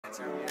Hi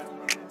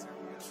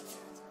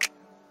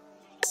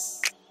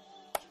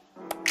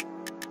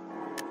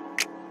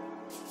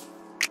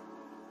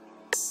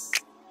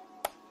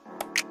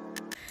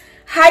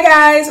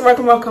guys,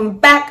 welcome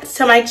back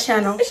to my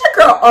channel. It's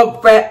your girl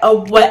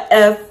or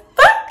whatever.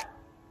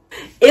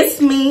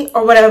 It's me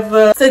or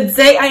whatever.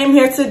 Today I am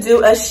here to do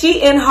a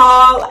Shein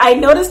haul. I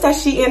noticed that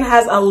Shein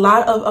has a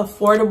lot of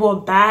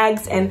affordable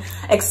bags and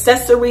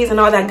accessories and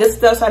all that good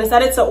stuff, so I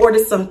decided to order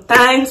some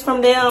things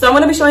from them. So I'm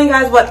going to be showing you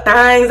guys what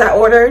things I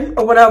ordered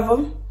or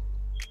whatever.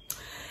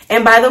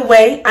 And by the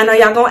way, I know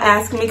y'all gonna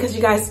ask me, because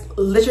you guys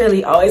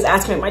literally always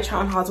ask me in my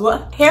Tron hauls,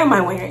 what hair am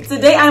I wearing?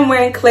 Today I'm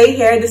wearing Klayi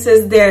hair. This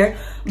is their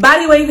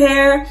body wave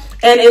hair,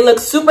 and it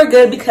looks super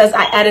good because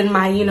I added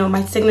my,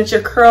 my signature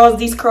curls.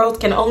 These curls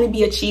can only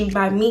be achieved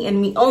by me and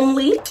me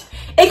only.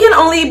 It can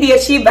only be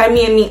achieved by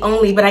me and me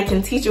only, but I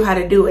can teach you how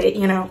to do it,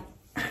 You know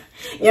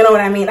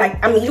what I mean?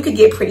 I mean, you could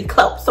get pretty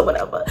close or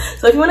whatever.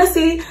 So if you want to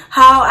see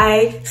how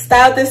I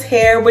styled this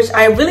hair, which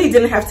I really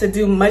didn't have to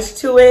do much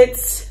to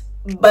it,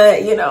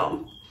 but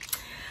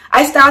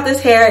I styled this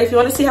hair. If you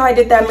want to see how I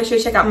did that, make sure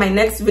you check out my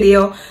next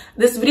video.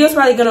 This video is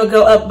probably going to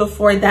go up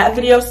before that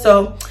video.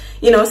 So,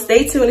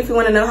 stay tuned if you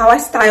want to know how I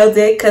styled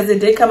it, because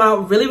it did come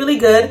out really, really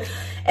good.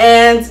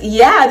 And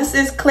yeah, this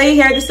is Klayi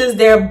hair. This is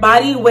their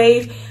body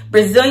wave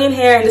Brazilian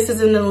hair. And this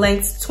is in the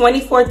lengths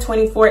 24,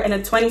 24, and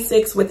a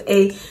 26 with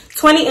a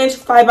 20-inch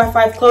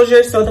 5x5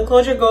 closure. So the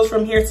closure goes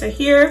from here to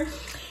here.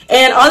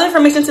 And all the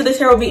information to this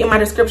hair will be in my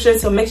description.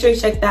 So make sure you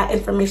check that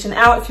information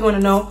out if you want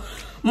to know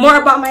more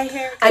about my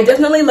hair. I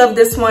definitely love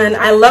this one.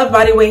 I love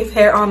body wave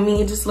hair on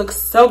me. It just looks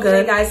so good.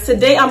 Okay, guys,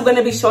 today I'm going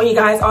to be showing you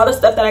guys all the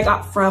stuff that I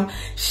got from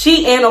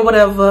Shein or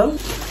whatever.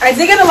 I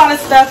did get a lot of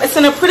stuff. It's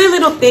in a pretty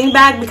little thing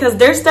bag because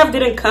their stuff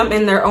didn't come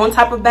in their own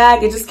type of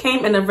bag. It just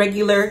came in a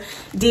regular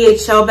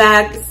DHL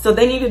bag. So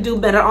they need to do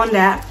better on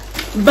that.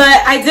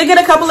 But I did get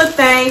a couple of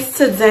things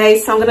today,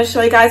 so I'm going to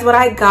show you guys what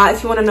I got.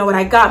 If you want to know what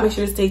I got, make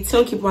sure to stay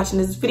tuned. Keep watching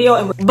this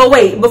video. But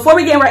wait, before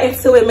we get right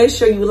into it, make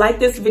sure you like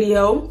this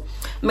video.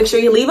 Make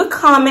sure you leave a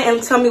comment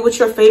and tell me what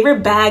your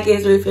favorite bag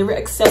is or your favorite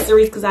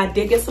accessories, because I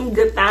did get some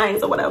good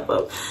things or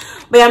whatever.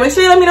 But yeah, make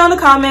sure you let me know in the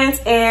comments.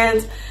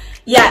 And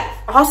yeah,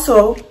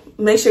 also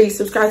make sure you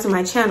subscribe to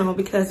my channel,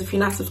 because if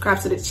you're not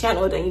subscribed to the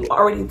channel, then you're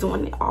already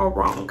doing it all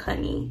wrong,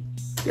 honey.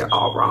 You're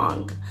all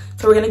wrong.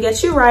 So we're going to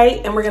get you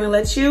right, and we're going to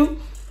let you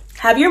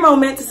have your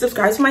moment to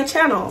subscribe to my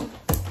channel.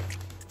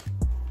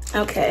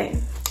 Okay.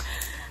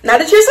 Now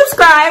that you're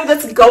subscribed,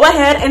 let's go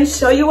ahead and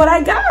show you what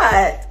I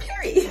got.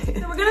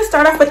 So we're gonna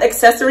start off with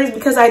accessories,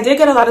 because I did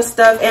get a lot of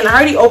stuff and I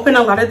already opened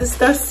a lot of this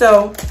stuff,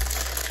 so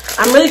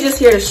I'm really just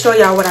here to show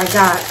y'all what I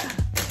got.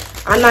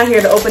 I'm not here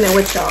to open it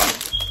with y'all.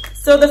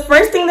 So the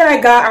first thing that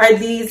I got are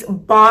these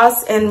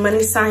Boss and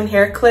Money Sign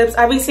hair clips.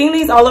 I've been seeing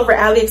these all over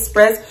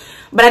AliExpress,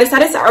 but I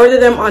decided to order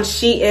them on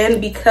Shein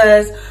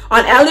because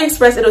on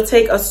AliExpress it'll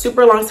take a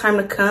super long time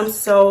to come.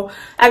 So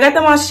I got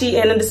them on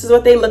Shein, and this is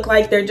what they look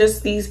like. They're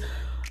just these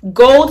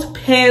gold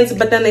pins,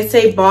 but then they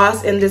say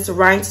Boss in this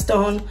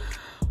rhinestone,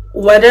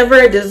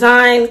 whatever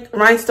design,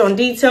 rhinestone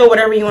detail,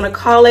 whatever you want to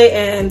call it.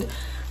 And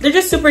they're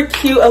just super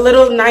cute. A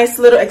little nice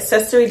little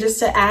accessory just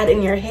to add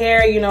in your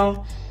hair,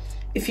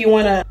 if you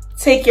want to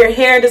take your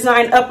hair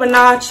design up a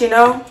notch.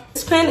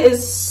 This pin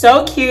is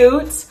so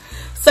cute,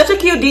 such a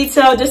cute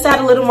detail. Just add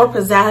a little more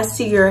pizzazz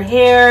to your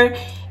hair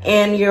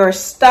and your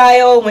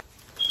style.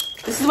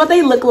 This is what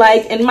they look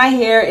like in my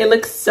hair. It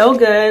looks so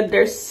good.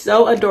 They're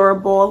so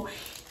adorable.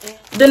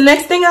 The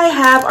next thing I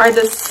have are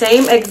the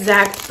same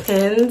exact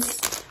pins.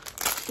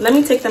 Let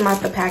me take them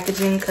out the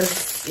packaging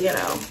because,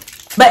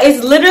 But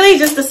it's literally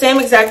just the same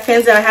exact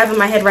pins that I have in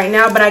my head right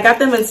now. But I got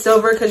them in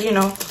silver because,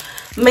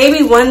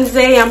 maybe one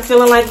day I'm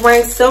feeling like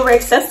wearing silver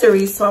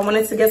accessories. So I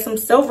wanted to get some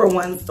silver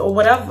ones or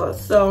whatever.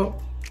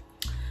 So,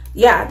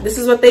 yeah, this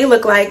is what they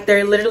look like.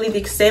 They're literally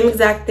the same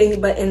exact thing,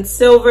 but in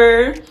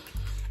silver.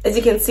 As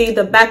you can see,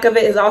 the back of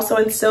it is also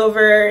in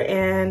silver.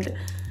 And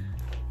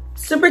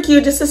super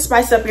cute, just to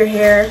spice up your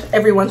hair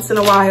every once in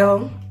a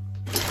while.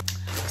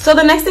 So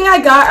the next thing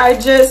I got are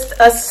just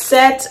a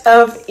set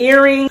of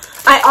earrings.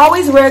 I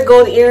always wear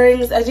gold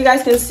earrings. As you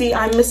guys can see,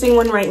 I'm missing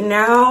one right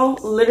now.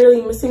 Literally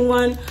missing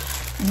one.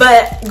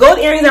 But gold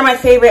earrings are my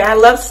favorite. I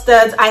love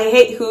studs. I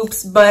hate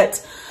hoops,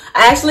 but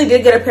I actually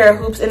did get a pair of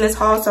hoops in this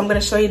haul, so I'm going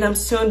to show you them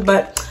soon.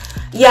 But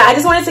yeah, I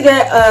just wanted to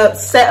get a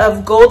set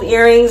of gold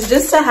earrings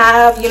just to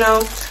have,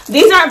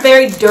 these aren't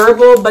very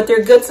durable, but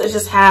they're good to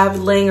just have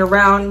laying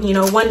around.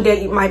 One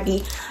day you might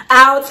be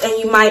out and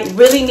you might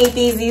really need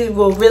these. These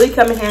will really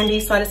come in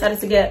handy, so I decided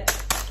to get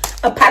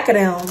a pack of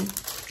them,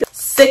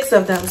 6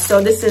 of them.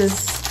 So this is,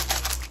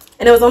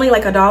 and it was only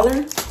like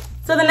 $1.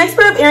 So the next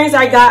pair of earrings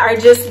I got are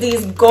just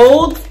these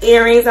gold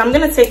earrings. I'm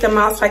gonna take them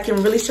out so I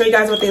can really show you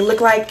guys what they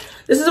look like.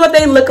 This is what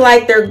they look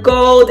like. They're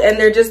gold and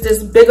they're just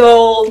this big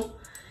old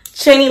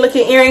chainy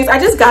looking earrings. I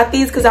just got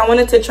these because I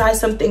wanted to try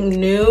something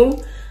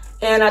new,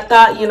 and I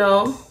thought,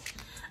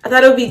 I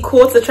thought it would be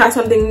cool to try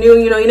something new.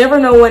 You never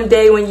know one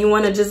day when you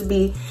want to just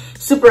be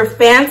super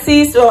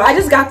fancy. So I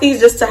just got these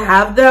just to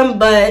have them,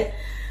 but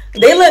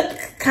they look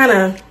kind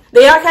of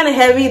They are kind of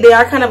heavy, they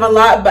are kind of a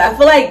lot, but I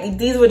feel like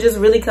these would just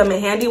really come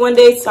in handy one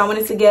day, so I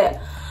wanted to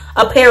get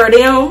a pair of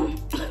them.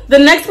 The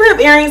next pair of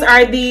earrings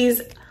are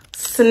these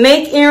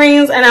snake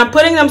earrings, and I'm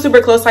putting them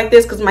super close like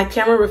this because my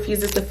camera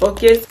refuses to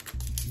focus.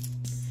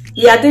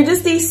 Yeah, they're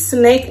just these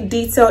snake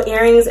detail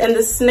earrings, and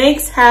the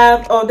snakes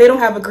have, oh, they don't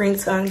have a green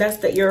tongue. That's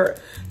the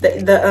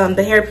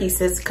hair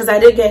pieces, because I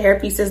did get hair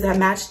pieces that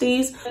match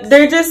these.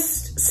 They're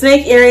just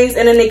snake earrings,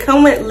 and then they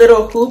come with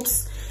little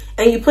hoops,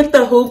 and you put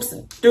the hoops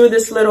through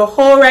this little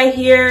hole right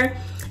here,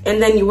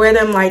 and then you wear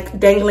them like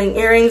dangling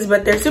earrings,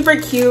 but they're super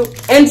cute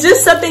and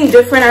just something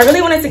different. I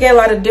really wanted to get a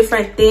lot of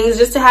different things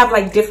just to have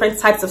like different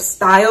types of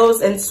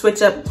styles and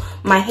switch up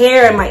my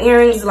hair and my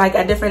earrings like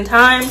at different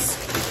times.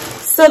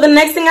 So the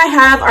next thing I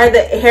have are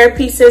the hair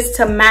pieces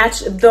to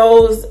match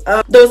those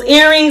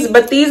earrings,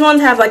 but these ones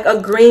have like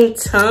a green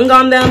tongue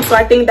on them, so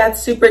I think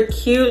that's super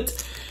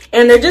cute.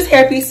 And they're just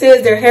hair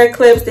pieces, they're hair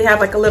clips, they have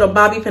like a little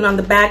bobby pin on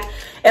the back,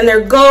 and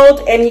they're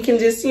gold, and you can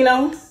just, you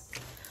know.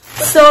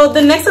 So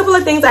the next couple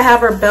of things I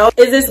have are belt.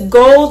 Is this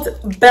gold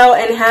belt,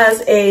 and it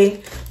has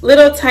a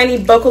little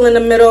tiny buckle in the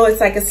middle. It's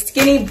like a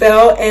skinny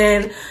belt,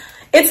 and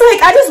it's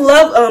like, I just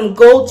love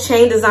gold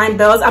chain design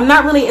belts. I'm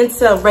not really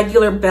into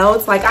regular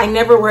belts. Like, I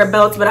never wear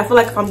belts, but I feel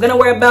like if I'm gonna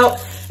wear a belt,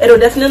 it'll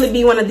definitely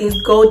be one of these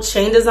gold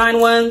chain design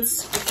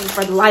ones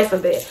for the life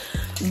of it.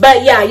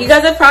 But yeah, you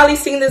guys have probably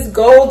seen this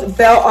gold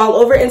belt all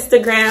over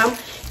Instagram.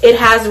 It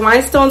has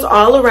rhinestones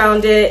all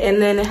around it, and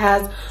then it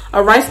has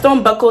a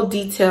rhinestone buckle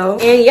detail.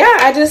 And yeah,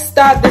 I just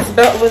thought this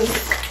belt was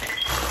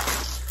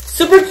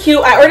super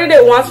cute. I ordered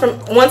it once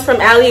from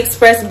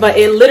AliExpress, but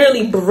it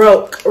literally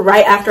broke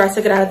right after I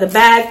took it out of the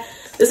bag.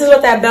 This is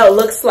what that belt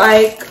looks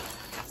like.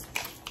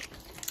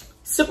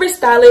 Super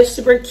stylish,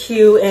 super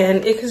cute,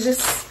 and it could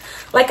just,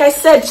 like I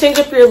said, change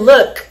up your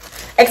look.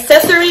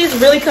 Accessories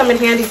really come in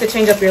handy to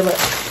change up your look.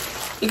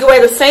 You can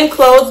wear the same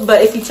clothes,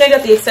 but if you change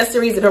up the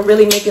accessories, it'll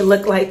really make it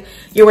look like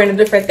you're wearing a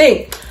different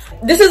thing.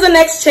 This is the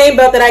next chain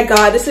belt that I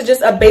got. This is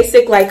just a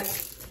basic, like,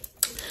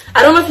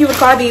 I don't know if you would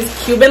call these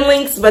Cuban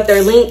links, but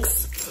they're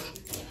links.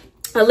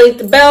 A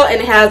linked belt, and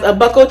it has a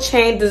buckle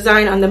chain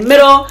design on the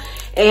middle,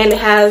 and it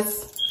has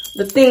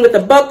the thing with the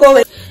buckle.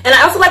 And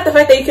I also like the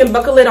fact that you can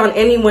buckle it on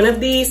any one of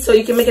these, so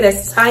you can make it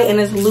as tight and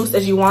as loose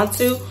as you want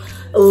to.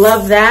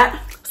 Love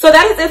that. So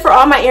that is it for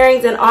all my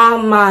earrings and all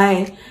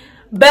my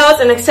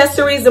belts and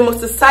accessories. The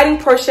most exciting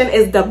portion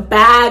is the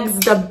bags.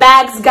 The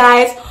bags,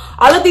 guys.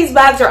 All of these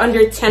bags are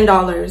under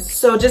 $10.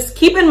 So just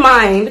keep in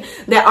mind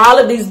that all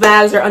of these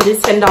bags are under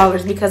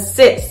 $10 because,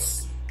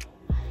 sis,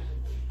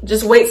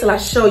 just wait till I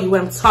show you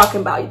what I'm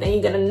talking about. Then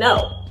you're gonna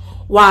know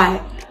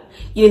why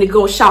you need to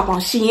go shop on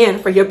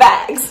Shein for your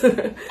bags.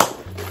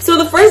 So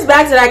the first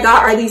bags that I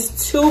got are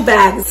these two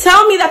bags.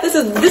 Tell me that this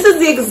is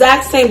the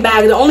exact same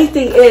bag. The only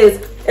thing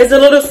is, it's a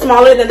little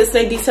smaller than the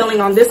snake detailing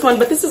on this one,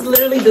 but this is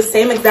literally the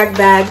same exact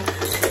bag.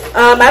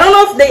 I don't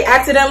know if they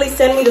accidentally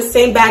sent me the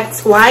same bag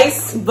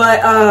twice,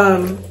 but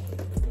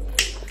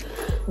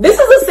this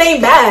is the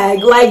same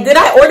bag. Like, did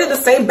I order the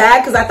same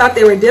bag because I thought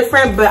they were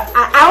different? But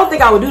I don't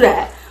think I would do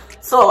that.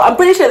 So I'm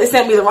pretty sure they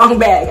sent me the wrong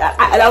bag.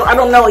 I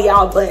don't know,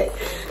 y'all, but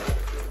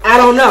I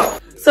don't know.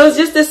 So it's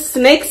just this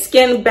snake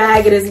skin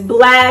bag. It is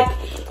black,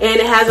 and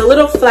it has a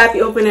little flap.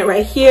 You open it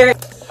right here,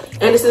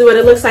 and this is what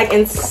it looks like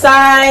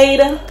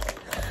inside.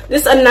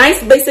 This is a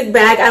nice basic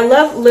bag. I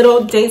love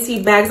little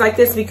dainty bags like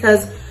this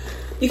because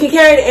you can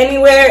carry it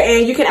anywhere,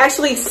 and you can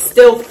actually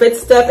still fit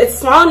stuff. It's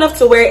small enough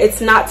to where it's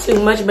not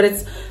too much, but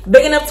it's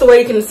big enough to where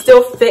you can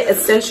still fit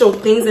essential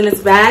things in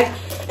its bag.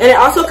 And it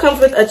also comes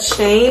with a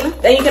chain.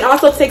 Then you can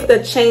also take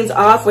the chains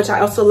off, which I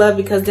also love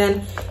because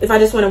then if I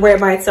just want to wear it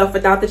by itself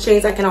without the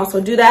chains, I can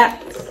also do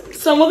that.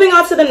 So moving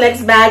on to the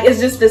next bag is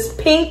just this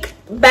pink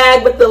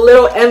bag with the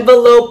little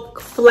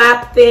envelope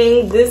flap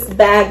thing. This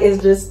bag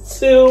is just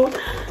too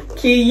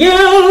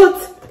cute.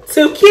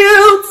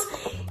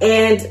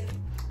 And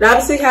it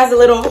obviously has a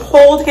little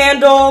hold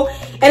handle,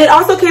 and it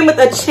also came with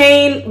a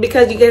chain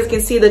because you guys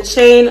can see the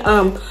chain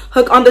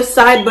hook on the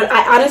side, but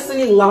I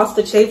honestly lost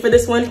the chain for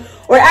this one,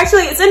 or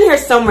actually it's in here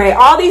somewhere. A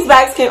lot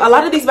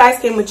of these bags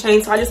came with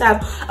chains, so I just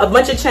have a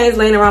bunch of chains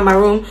laying around my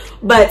room.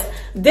 But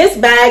this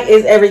bag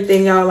is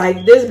everything, y'all.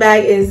 Like, this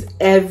bag is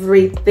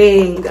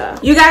everything.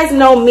 You guys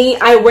know me,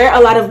 I wear a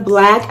lot of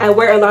black, I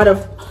wear a lot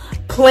of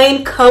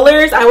plain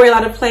colors, I wear a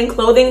lot of plain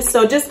clothing,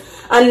 so just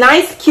a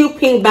nice cute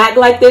pink bag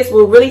like this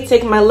will really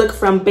take my look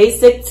from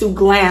basic to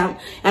glam,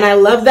 and I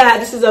love that.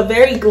 This is a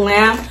very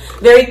glam,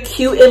 very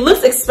cute. It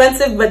looks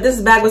expensive, but this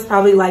bag was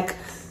probably like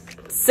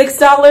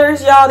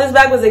 $6, y'all. This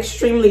bag was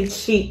extremely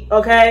cheap,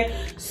 okay?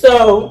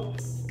 So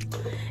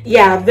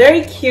yeah,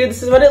 very cute.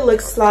 This is what it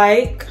looks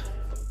like.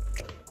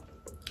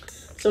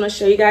 So I'm gonna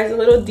show you guys a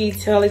little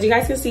detail. As you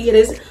guys can see, it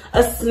is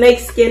a snake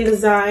skin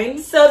design.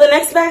 So the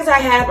next bags I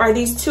have are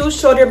these two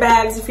shoulder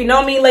bags. If you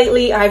know me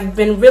lately, I've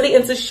been really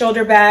into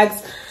shoulder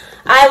bags.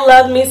 I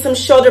love me some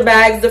shoulder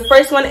bags. The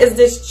first one is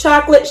this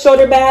chocolate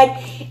shoulder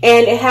bag,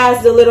 and it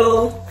has the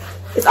little,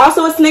 it's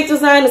also a snake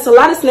design. It's a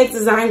lot of snake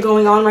design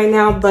going on right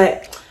now,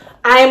 but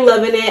I am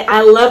loving it.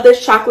 I love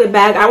this chocolate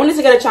bag. I wanted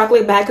to get a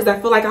chocolate bag because I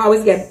feel like I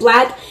always get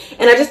black,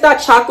 and I just thought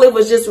chocolate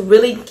was just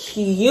really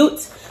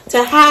cute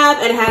to have,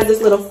 and has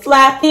this little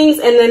flappings,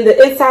 and then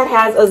the inside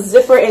has a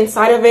zipper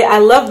inside of it. I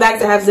love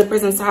bags that have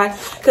zippers inside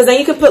because then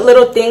you can put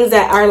little things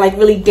that are like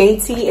really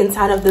dainty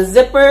inside of the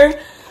zipper.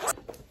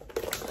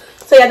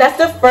 So yeah, that's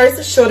the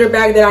first shoulder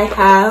bag that I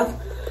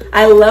have.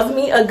 I love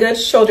me a good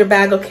shoulder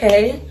bag,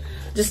 okay?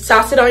 Just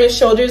toss it on your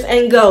shoulders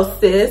and go,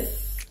 sis.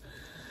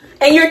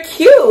 And you're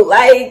cute,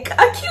 like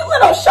a cute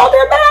little shoulder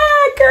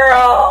bag,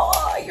 girl.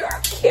 You're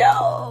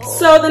cute.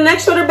 So the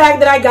next shoulder bag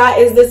that I got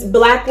is this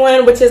black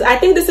one, which is, I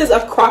think this is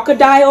a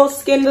crocodile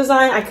skin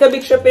design. I could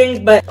be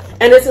tripping, but,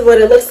 and this is what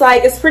it looks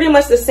like. It's pretty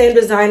much the same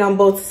design on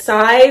both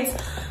sides.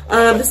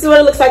 This is what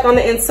it looks like on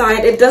the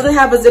inside. It doesn't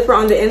have a zipper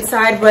on the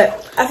inside,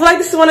 but I feel like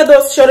this is one of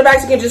those shoulder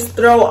bags you can just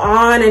throw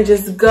on and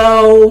just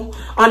go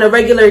on a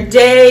regular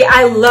day.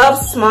 I love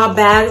small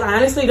bags. I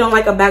honestly don't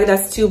like a bag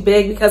that's too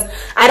big because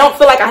I don't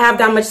feel like I have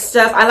that much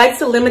stuff. I like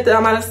to limit the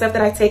amount of stuff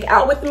that I take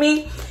out with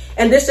me,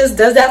 and this just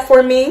does that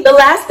for me. The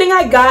last thing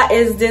I got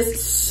is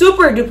this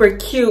super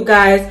duper cute,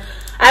 guys.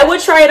 I would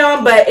try it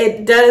on, but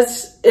it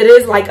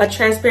is like a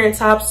transparent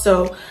top,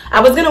 so I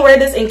was gonna wear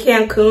this in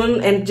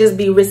Cancun and just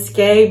be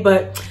risque,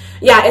 but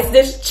yeah, it's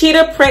this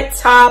cheetah print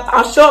top.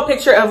 I'll show a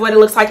picture of what it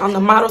looks like on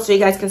the model so you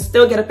guys can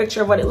still get a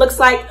picture of what it looks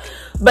like.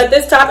 But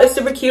this top is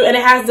super cute, and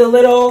it has the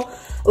little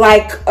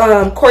like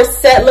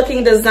corset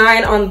looking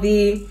design on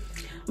the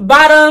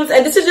bottoms.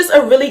 And this is just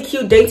a really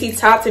cute dainty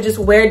top to just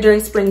wear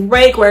during spring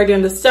break, wear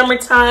during the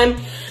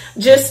summertime,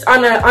 just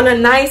on a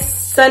nice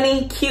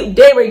sunny cute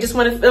day where you just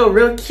want to feel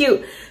real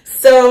cute.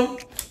 So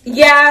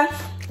yeah,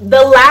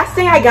 the last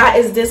thing I got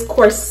is this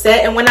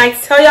corset, and when I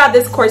tell y'all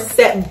this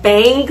corset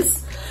bangs,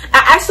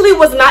 I actually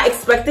was not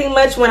expecting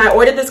much when I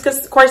ordered this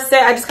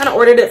corset. I just kind of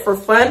ordered it for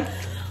fun.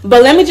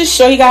 But let me just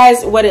show you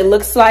guys what it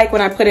looks like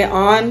when I put it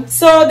on.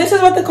 So this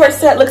is what the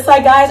corset looks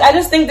like, guys. I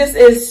just think this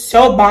is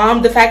so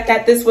bomb. The fact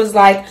that this was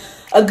like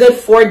a good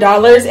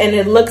 $4 and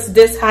it looks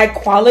this high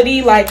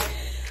quality, like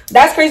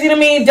that's crazy to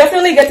me.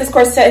 Definitely get this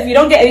corset. If you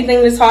don't get anything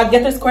in this haul,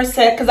 get this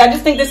corset because I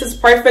just think this is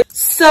perfect.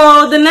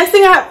 So the next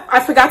thing I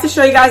forgot to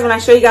show you guys when I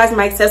show you guys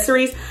my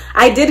accessories,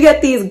 I did get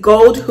these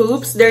gold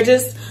hoops. They're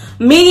just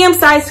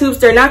medium-sized hoops.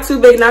 They're not too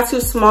big, not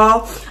too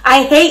small.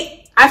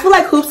 I feel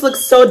like hoops look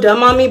so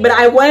dumb on me, but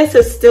I wanted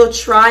to still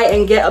try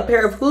and get a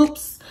pair of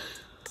hoops.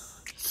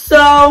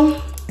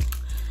 So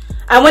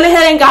I went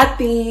ahead and got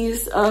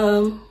these.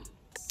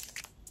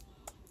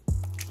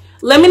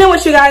 Let me know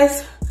what you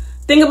guys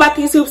think about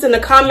these hoops in the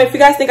comments. If you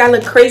guys think I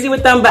look crazy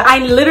with them, but I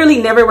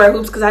literally never wear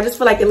hoops because I just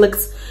feel like it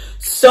looks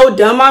so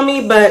dumb on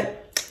me. But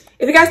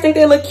if you guys think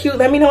they look cute,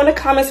 let me know in the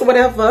comments or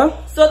whatever.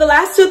 So the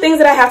last two things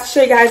that I have to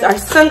show you guys are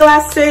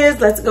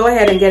sunglasses. Let's go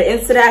ahead and get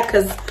into that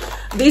because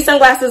these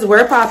sunglasses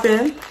were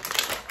popping.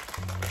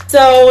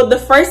 So the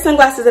first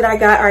sunglasses that I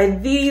got are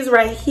these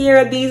right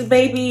here, these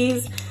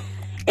babies.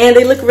 And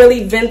they look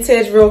really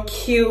vintage, real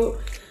cute.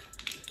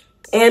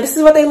 And this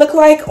is what they look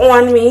like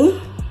on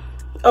me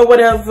or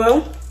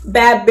whatever.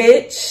 Bad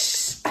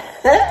bitch.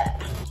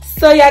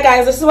 So yeah,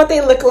 guys, this is what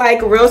they look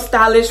like. Real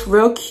stylish,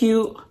 real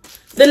cute.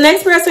 The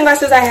next pair of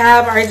sunglasses I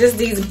have are just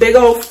these big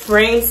old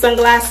frame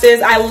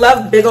sunglasses. I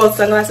love big old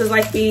sunglasses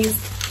like these.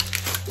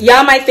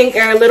 Y'all might think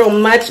they're a little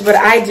much, but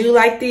I do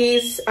like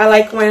these. I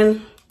like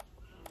when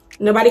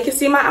nobody can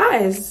see my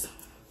eyes.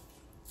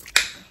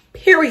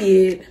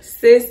 Period.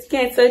 Sis,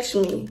 can't touch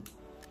me.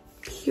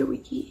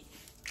 Period.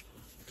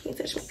 Can't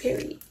touch me,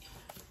 period.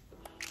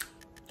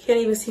 Can't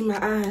even see my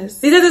eyes.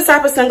 These are the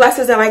type of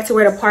sunglasses I like to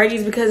wear to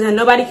parties because then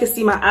nobody can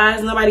see my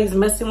eyes. Nobody's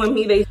messing with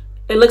me.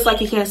 It looks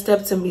like you can't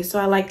step to me, so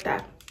I like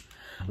that.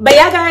 But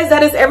yeah, guys,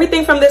 that is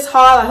everything from this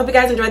haul. I hope you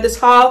guys enjoyed this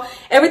haul.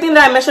 Everything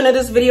that I mentioned in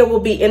this video will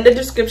be in the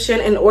description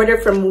in order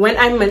from when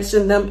I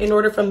mentioned them, in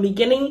order from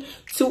beginning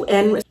to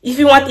end. If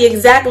you want the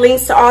exact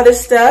links to all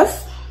this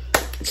stuff,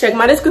 check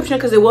my description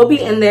because it will be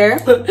in there.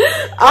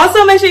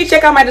 Also, make sure you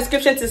check out my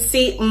description to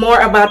see more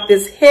about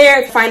this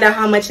hair, find out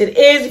how much it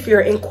is. If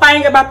you're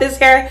inquiring about this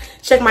hair,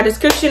 check my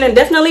description, and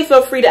definitely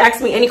feel free to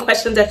ask me any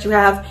questions that you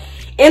have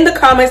in the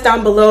comments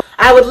down below.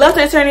 I would love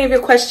to answer any of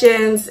your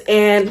questions.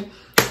 And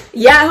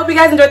yeah, I hope you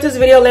guys enjoyed this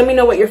video. Let me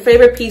know what your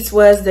favorite piece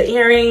was. The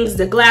earrings,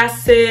 the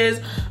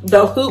glasses,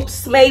 the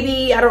hoops,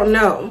 maybe, I don't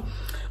know.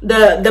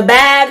 The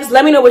bags.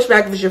 Let me know which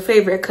bag was your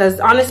favorite because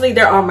honestly,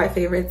 they're all my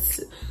favorites.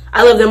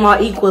 I love them all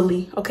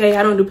equally, okay?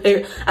 I don't do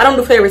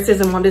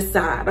favoritism on this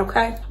side,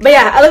 okay? But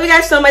yeah, I love you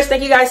guys so much.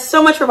 Thank you guys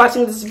so much for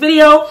watching this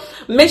video.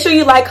 Make sure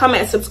you like,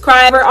 comment, and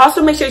subscribe.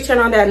 Also, make sure you turn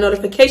on that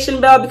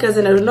notification bell because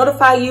it'll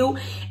notify you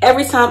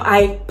every time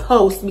I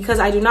post because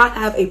I do not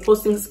have a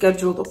posting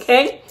schedule,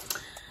 okay?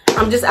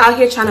 I'm just out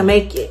here trying to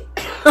make it.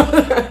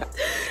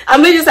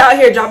 I'm just out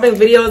here dropping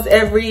videos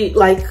every,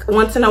 like,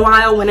 once in a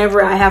while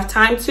whenever I have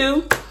time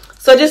to.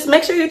 So just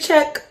make sure you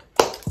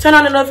turn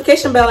on the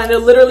notification bell and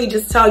it'll literally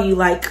just tell you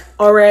like,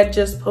 Ored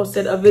just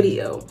posted a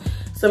video.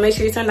 So make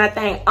sure you turn that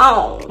thing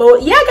on.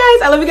 But yeah,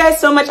 guys, I love you guys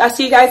so much. I'll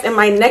see you guys in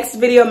my next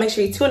video. Make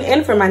sure you tune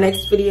in for my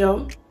next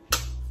video.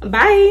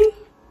 Bye.